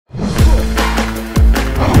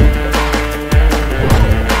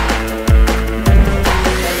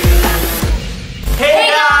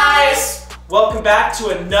welcome back to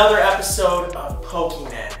another episode of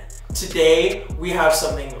Pokemon. Today, we have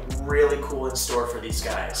something really cool in store for these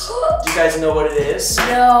guys. Do you guys know what it is?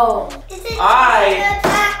 No. I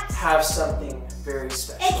have something very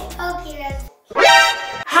special. It's POKEREV.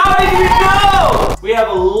 How did you know? We have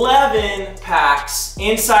 11 packs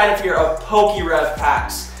inside of here of POKEREV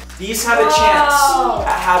packs. These have a chance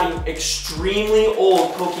at having extremely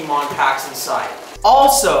old Pokemon packs inside.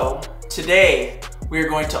 Also, today, we are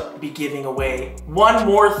going to be giving away one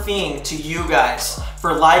more thing to you guys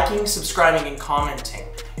for liking, subscribing, and commenting.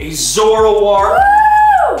 A Zoroark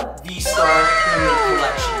V-Star Premium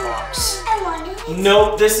Collection box. I want it.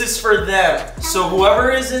 No, this is for them. So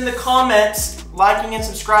whoever is in the comments, liking and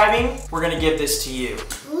subscribing, we're gonna give this to you.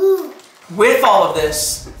 Ooh. With all of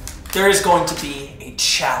this, there is going to be a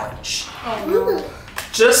challenge. Ooh.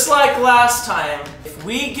 Just like last time, if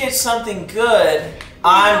we get something good,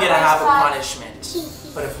 I'm gonna have a punishment.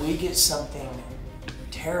 But if we get something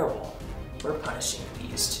terrible, we're punishing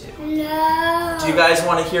these two. No. Do you guys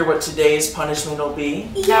want to hear what today's punishment will be?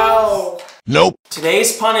 No. Nope.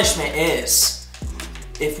 Today's punishment is,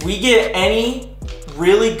 if we get any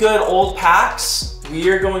really good old packs, we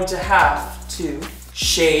are going to have to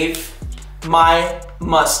shave my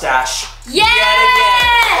mustache yet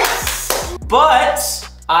again. But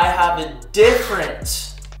I have a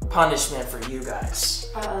different punishment for you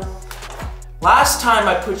guys. Last time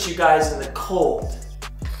I put you guys in the cold,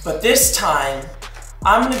 but this time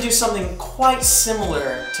I'm gonna do something quite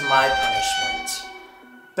similar to my punishment.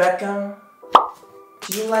 Beckham,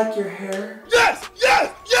 do you like your hair? Yes!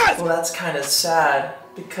 Yes! Yes! Well, that's kind of sad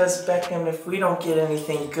because Beckham, if we don't get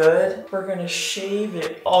anything good, we're gonna shave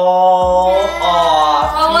it all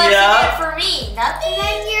off. Well, what's Yep. in it for me? Nothing?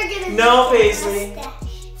 Then you're gonna No, Paisley. mustache.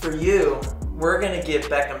 For you, we're gonna get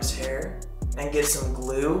Beckham's hair and get some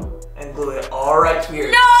glue and glue it all right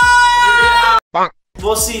here. No!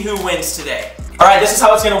 We'll see who wins today. All right, this is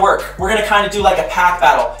how it's gonna work. We're gonna kind of do like a pack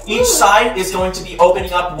battle. Each side is going to be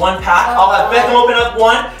opening up one pack. I'll have Beckham open up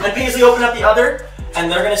one and Paisley open up the other,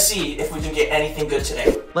 and they're gonna see if we can get anything good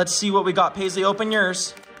today. Let's see what we got. Paisley, open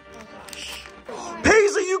yours.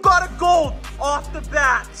 Paisley, you got a gold off the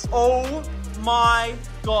bat. Oh my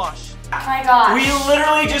gosh. Oh my gosh. We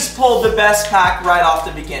literally just pulled the best pack right off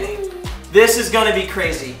the beginning. This is gonna be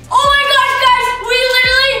crazy. Oh my gosh, guys! We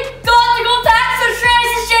literally got the gold pack so Trey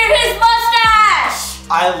to shave his mustache!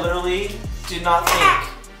 I literally did not think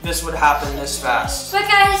this would happen this fast. But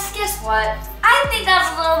guys, guess what? I think that's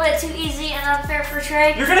a little bit too easy and unfair for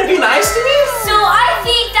Trey. You're gonna be nice to me? So I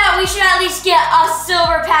think that we should at least get a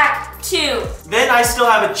silver pack too. Then I still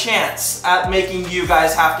have a chance at making you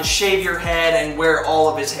guys have to shave your head and wear all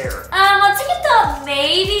of his hair. Let's get the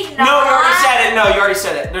maybe not. No, you already said it. No, you already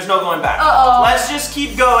said it. There's no going back. Uh-oh. Let's just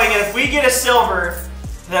keep going, and if we get a silver,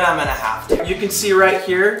 then I'm gonna have to. You can see right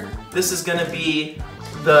here, this is gonna be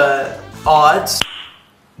the odds.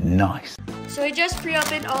 Nice. So we just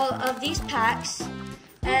pre-opened all of these packs,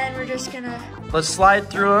 and we're just gonna... Let's slide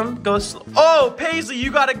through them. Go slow. Oh, Paisley, you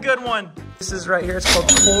got a good one. This is right here. It's called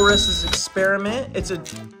Colress's Experiment. It's a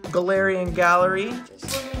Galarian Gallery.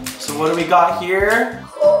 So what do we got here?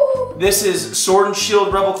 This is Sword and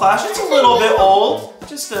Shield Rebel Clash. It's a little bit old.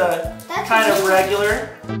 Just a kind of regular.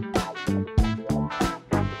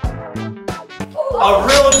 A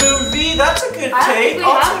Rillaboom V. That's a good take.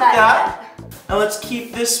 I'll take that. And let's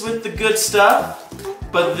keep this with the good stuff.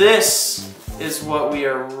 But this is what we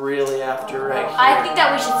are really after right here. I think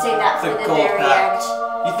that we should save that for the gold very pack. end.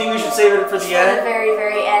 You think we should save it for the For the end? very,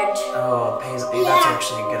 very end. Oh, Paisley, that's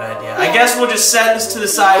actually a good idea. I guess we'll just set this to the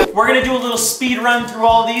side. We're gonna do a little speed run through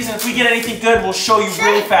all these, and if we get anything good, we'll show you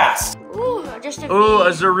really fast. Ooh, just a Ooh, V.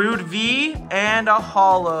 a Zarude V and a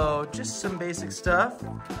Hollow. Just some basic stuff.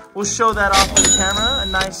 We'll show that off for the camera. A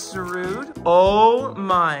nice Zarude. Oh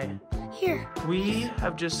my. Here. We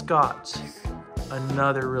have just got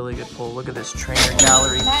another really good pull. Look at this Trainer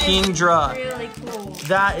Gallery That is Kingdra. really cool.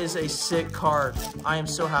 That is a sick card. I am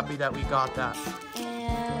so happy that we got that.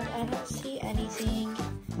 And I don't see anything.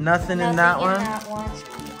 Nothing in that one.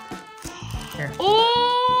 Here.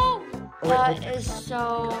 Oh, Wait, that is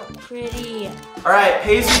so pretty. All right,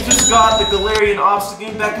 Paisley just got the Galarian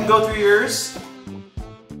Obstagoon. Beck can go through yours.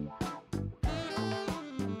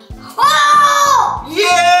 Oh!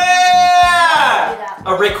 Yeah!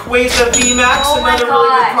 A Rayquaza VMAX, Oh my another really good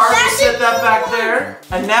gosh. card. We'll That's set a that good back one. there.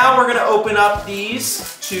 And now we're gonna open up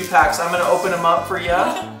these 2 packs. I'm gonna open them up for you.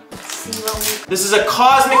 See what we... This is a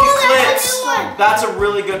Cosmic Eclipse. that's a good one. That's a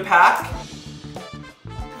really good pack.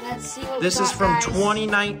 Let's see what This we is got, from guys.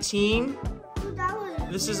 2019.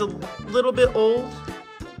 This is a little bit old,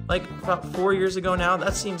 like about 4 years ago now.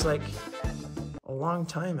 That seems like a long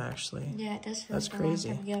time, actually. Yeah, it does feel That's like a long crazy.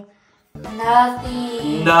 time ago.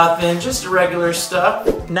 Nothing. Nothing, just regular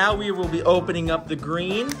stuff. Now we will be opening up the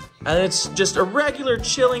green, and it's just a regular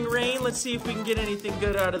chilling rain. Let's see if we can get anything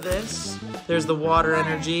good out of this. There's the water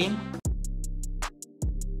energy.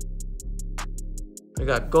 We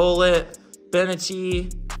got Golet,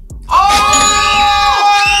 Benety. Oh!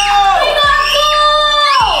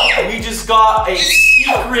 We just got a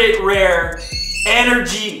secret rare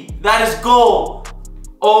energy. That is gold.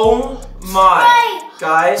 Oh my.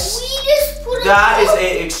 Guys, that is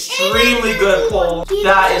an extremely good pull.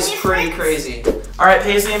 That is pretty crazy. All right,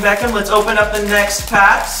 Paisley and Beckham, let's open up the next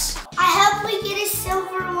packs. I hope we get a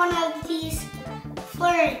silver one of these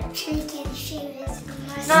for Trinket Shavers.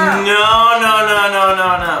 No.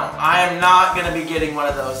 I am not gonna be getting one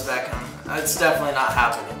of those, Beckham. That's definitely not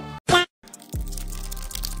happening.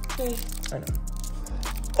 I know.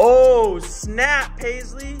 Oh, snap,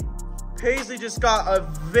 Paisley. Paisley just got a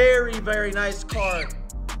very, very nice card.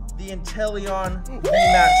 The Inteleon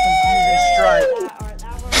VMAX from Fusion Strike.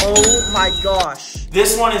 Oh my gosh.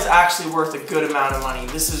 This one is actually worth a good amount of money.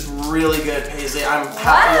 This is really good, Paisley. I'm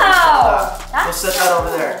happy with that. We'll set that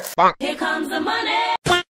over there. Here comes the money.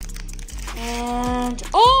 And,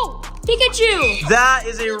 oh, Pikachu. That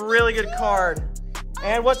is a really good card.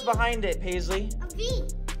 And what's behind it, Paisley? A V.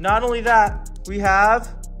 Not only that, we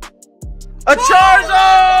have a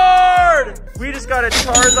Charizard! We just got a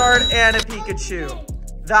Charizard and a Pikachu.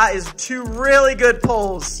 That is two really good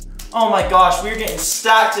pulls. Oh my gosh, we're getting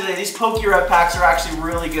stacked today. These POKEREV packs are actually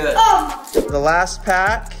really good. The last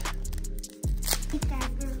pack.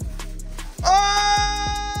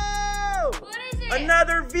 Oh! What is it?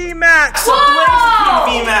 Another VMAX! A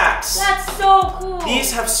VMAX! That's so cool.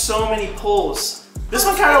 These have so many pulls. This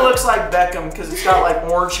one kind of looks like Beckham because it's got like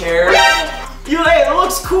orange hair. Hey, it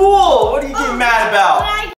looks cool! What are you getting mad about?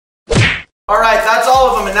 Alright, that's all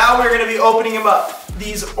of them, and now we're going to be opening them up.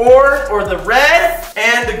 These or the red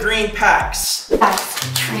and the green packs.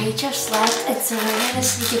 Trey just left, and so we're gonna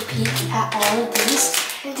sneak a peek at all of these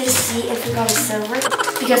to see if we got a silver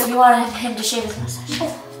because we wanted him to shave his mustache. Oh,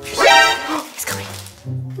 he's coming.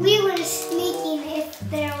 We were sneaking if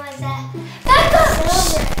there was a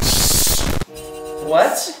silver.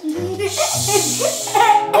 What?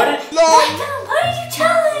 What did What did you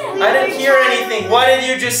tell him? I didn't hear anything. What did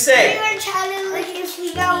you just say? We were trying to look if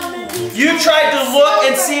we got one of these. You tried to look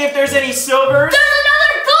and see if there's any silvers? There's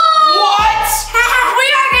another gold! What? We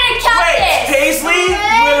are gonna count Wait, this! Paisley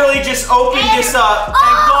literally just opened this up and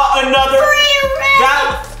got another.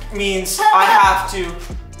 That means I have to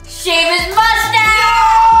shave his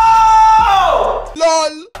mustache! No!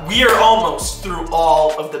 LOL! We are almost through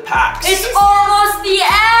all of the packs. It's almost the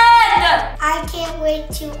end! I can't wait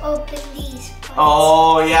to open these.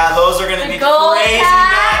 Oh yeah, those are gonna be gold crazy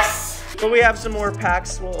packs. next. But we have some more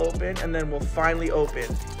packs we'll open, and then we'll finally open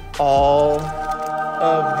all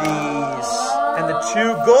of these. And the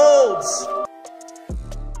 2 golds.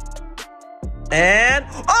 And,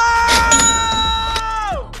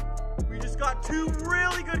 oh! We just got 2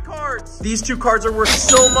 really good cards. These 2 cards are worth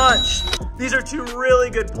so much. These are 2 really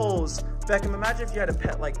good pulls. Beckham, imagine if you had a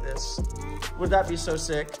pet like this. Would that be so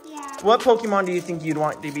sick? Yeah. What Pokemon do you think you'd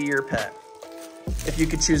want to be your pet? If you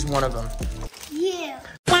could choose one of them. Yeah.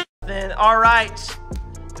 Then, all right,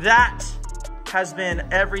 that has been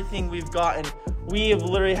everything we've gotten. We have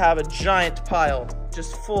literally have a giant pile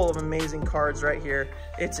just full of amazing cards right here.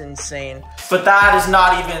 It's insane. But that is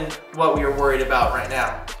not even what we are worried about right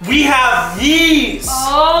now. We have these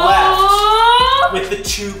left with the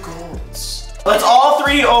 2 golds. Let's all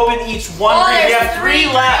 3 open each one green. We have 3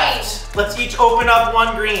 left. Let's each open up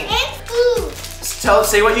 1 green. It's blue.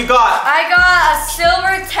 Say what you got. I got a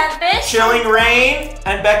silver tempest. Chilling Rain,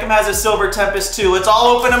 and Beckham has a silver tempest too. Let's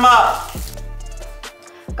all open them up.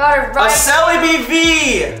 Got it right. A Celebi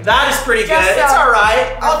V. That is pretty good. It's all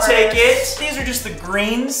right. I'll take it. These are just the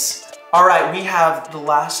greens. All right, we have the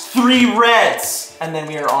last 3 reds, and then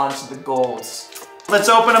we are on to the golds. Let's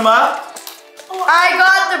open them up. I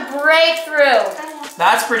got the breakthrough.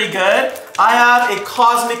 That's pretty good. I have a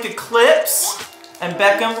Cosmic Eclipse, and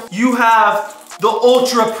Beckham, you have the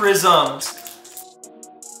Ultra Prisms.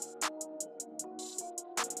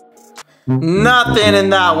 Nothing in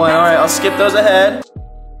that one. All right, I'll skip those ahead.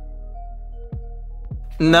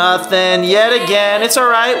 Nothing yet again. It's all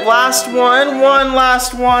right. Last one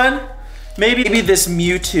last one. Maybe this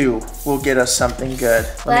Mewtwo will get us something good.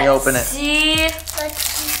 Let me open it. Let's see.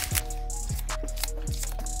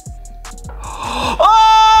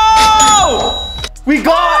 Oh! We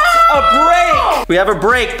got a break. We have a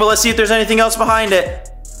break, but let's see if there's anything else behind it.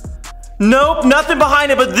 Nope, nothing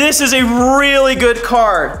behind it, but this is a really good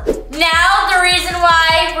card. Now the reason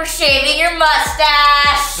why we're shaving your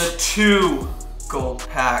mustache. The 2 gold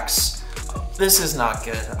packs. This is not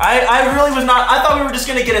good. I really was not, I thought we were just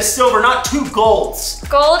gonna get a silver, not 2 golds.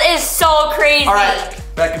 Gold is so crazy. All right,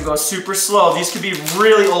 that can go super slow. These could be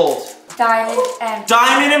really old.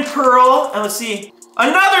 Diamond and Pearl, and let's see.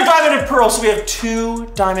 Another diamond and pearl, so we have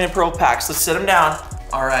 2 diamond and pearl packs. Let's sit them down.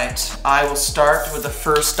 All right, I will start with the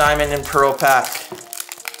first diamond and pearl pack.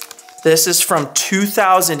 This is from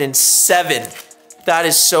 2007. That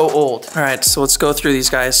is so old. All right, so let's go through these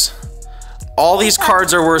guys. All these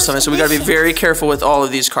cards are worth something, so we gotta be very careful with all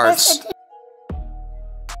of these cards.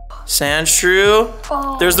 Sandshrew.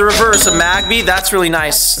 Oh. There's the reverse, a Magby. That's really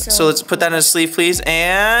nice. So let's put that in a sleeve, please.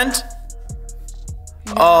 And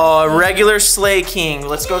oh, a regular Slay King.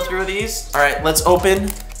 Let's go through these. All right, let's open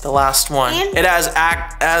the last one. It has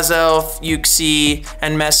Azelf, Uxie,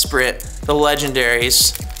 and Mesprit, the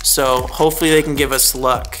legendaries. So hopefully they can give us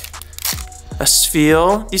luck. A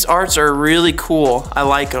Spheal. These arts are really cool. I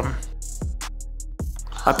like them.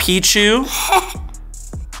 A Pichu.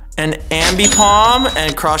 An Ambipom.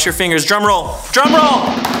 And cross your fingers. Drum roll. Drum roll.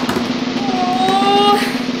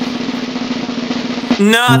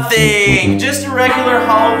 Nothing. Just a regular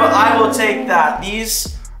hollow, but I will take that.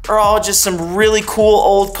 These are all just some really cool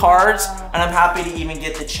old cards, and I'm happy to even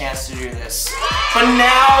get the chance to do this. But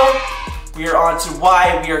now, we are on to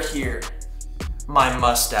why we are here. My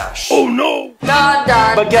mustache. Oh no! Dun,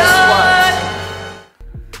 dun, But guess dun.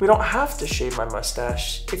 what? We don't have to shave my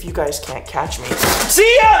mustache if you guys can't catch me.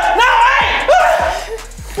 See ya! No, hey!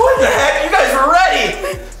 What the heck? You guys were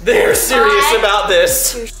ready! They're serious about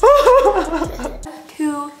this.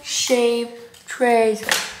 to shave Trey's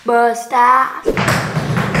mustache.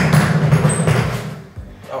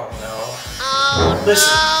 Oh no. Oh,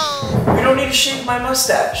 listen, we don't need to shave my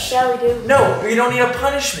mustache. Yeah, we do. No, you don't need to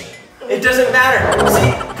punish me. It doesn't matter.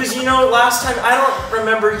 See, because you know, last time, I don't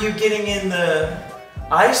remember you getting in the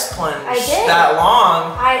ice plunge I did. that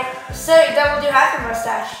long. So that will do half your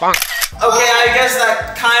mustache. Okay, I guess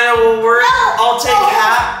that kind of will work. I'll take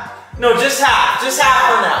half. No, just half. Just half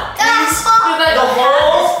for now. Please. But The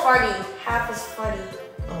whole. half is funny. Half is funny.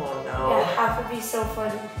 Oh no. Yeah, half would be so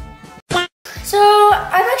funny. So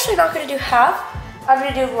I'm actually not gonna do half. I'm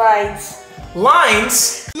gonna do lines.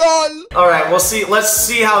 Lines? LOL! All right, we'll see. Let's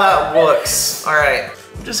see how that looks. All right,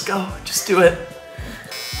 just go. Just do it.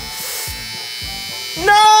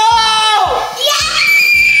 No!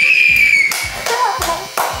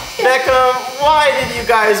 Becca, why did you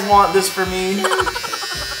guys want this for me?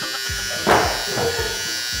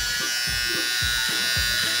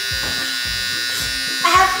 I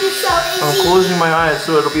have to be so easy. I'm closing my eyes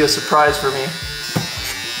so it'll be a surprise for me.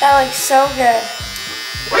 That looks so good.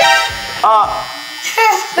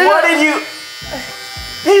 What did you?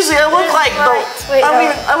 Paisley, I look like the. Wait,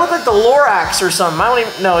 I look like the Lorax or something. I don't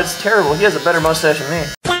even. No, it's terrible. He has a better mustache than me.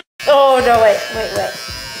 Oh no! Wait.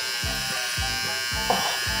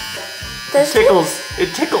 It tickles.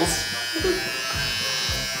 It tickles.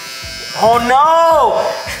 Oh no!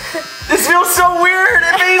 This feels so weird.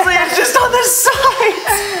 And Paisley is just on the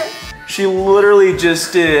side. She literally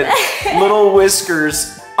just did little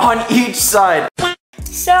whiskers on each side.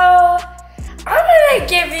 So I'm gonna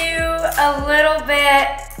give you a little bit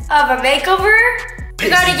of a makeover.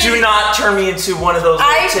 Paisley, do not turn me into one of those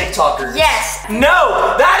little TikTokers. Yes.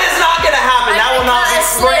 No, that is not gonna happen. That will not be.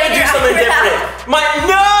 We're gonna do something different.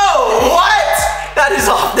 No! What? That is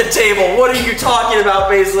off the table. What are you talking about,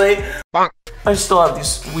 Paisley? I still have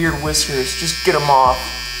these weird whiskers. Just get them off.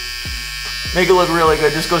 Make it look really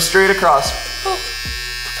good. Just go straight across.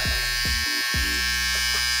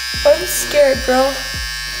 I'm scared, bro.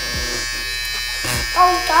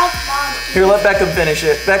 Oh God, Mom. Here, let Beckham finish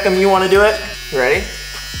it. Beckham, you want to do it? You ready?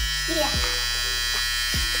 Yeah.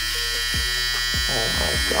 Oh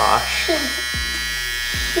my gosh.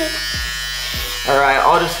 All right,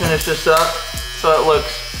 I'll just finish this up so it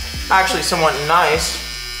looks actually somewhat nice.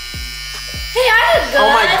 Hey, I look good. Oh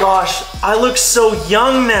my gosh, I look so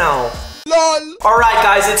young now. LOL! All right,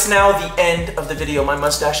 guys, it's now the end of the video. My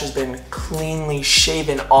mustache has been cleanly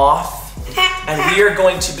shaven off, and we are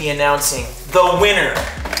going to be announcing the winner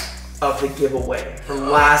of the giveaway from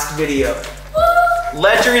last video.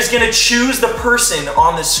 Ledger is gonna choose the person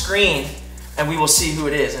on the screen, and we will see who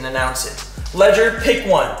it is and announce it. Ledger, pick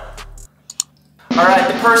one. All right,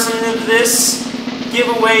 the person of this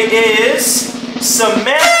giveaway is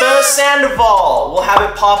Samantha Sandoval. We'll have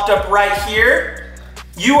it popped up right here.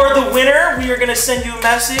 You are the winner. We are gonna send you a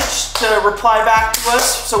message to reply back to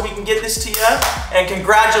us so we can get this to you. And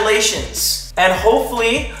congratulations. And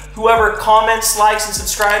hopefully, whoever comments, likes, and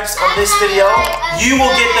subscribes on this video, you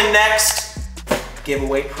will get the next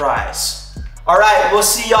giveaway prize. All right, we'll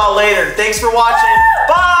see y'all later. Thanks for watching.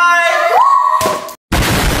 Bye.